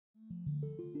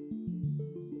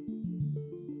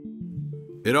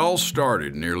It all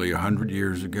started nearly 100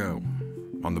 years ago,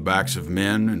 on the backs of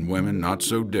men and women not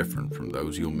so different from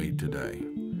those you'll meet today.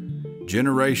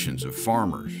 Generations of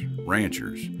farmers,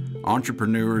 ranchers,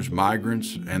 entrepreneurs,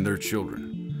 migrants, and their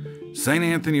children. St.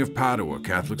 Anthony of Padua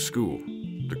Catholic School,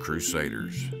 the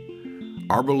Crusaders.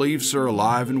 Our beliefs are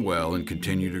alive and well and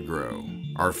continue to grow.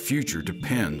 Our future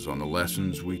depends on the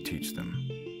lessons we teach them.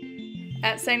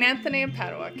 At St. Anthony of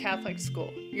Padua Catholic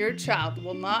School, your child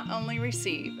will not only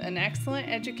receive an excellent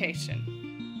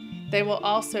education, they will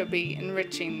also be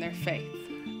enriching their faith.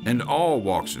 And all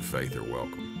walks of faith are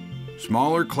welcome.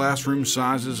 Smaller classroom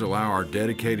sizes allow our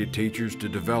dedicated teachers to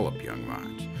develop young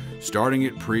minds, starting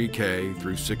at pre-K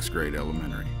through 6th grade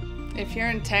elementary. If you're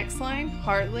in Texline,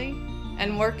 Hartley,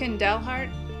 and work in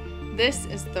Dalhart, this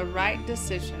is the right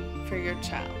decision for your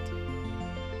child.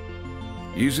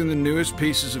 Using the newest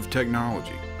pieces of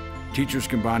technology, teachers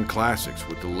combine classics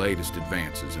with the latest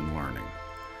advances in learning.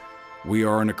 We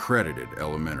are an accredited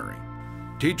elementary.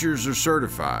 Teachers are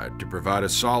certified to provide a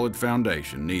solid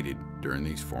foundation needed during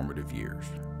these formative years.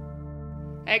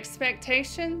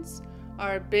 Expectations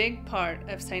are a big part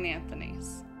of St.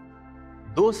 Anthony's.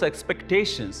 Those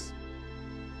expectations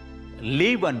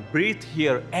live and breathe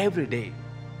here every day.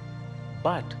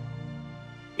 But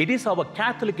it is our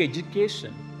Catholic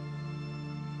education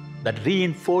that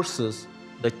reinforces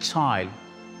the child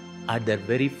at their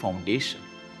very foundation.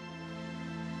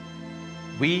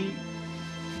 We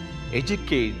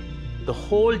educate the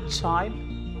whole child,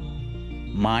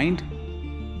 mind,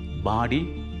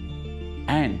 body,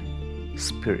 and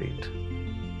spirit.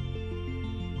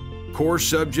 Core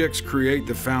subjects create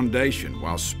the foundation,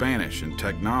 while Spanish and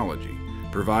technology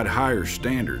provide higher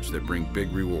standards that bring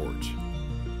big rewards.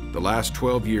 The last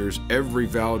 12 years, every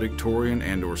valedictorian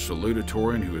and/or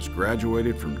salutatorian who has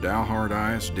graduated from Dalhart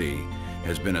ISD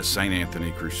has been a St.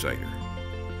 Anthony Crusader.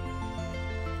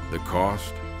 The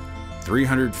cost?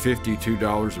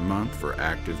 $352 a month for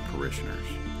active parishioners.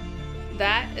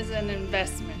 That is an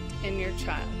investment in your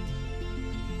child.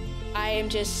 I am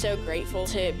just so grateful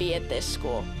to be at this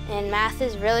school. And math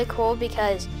is really cool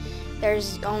because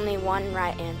there's only one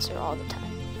right answer all the time.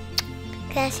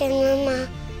 Gracias, Mama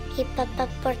y Papa,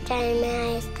 por traerme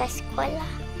a esta escuela.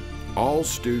 All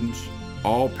students,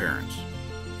 all parents,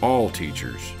 all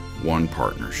teachers, one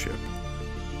partnership.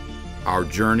 Our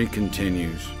journey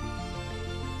continues.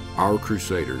 Our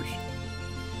Crusaders,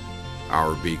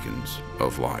 our beacons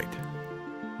of light.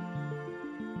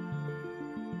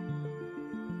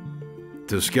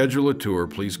 To schedule a tour,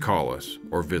 please call us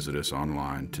or visit us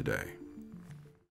online today.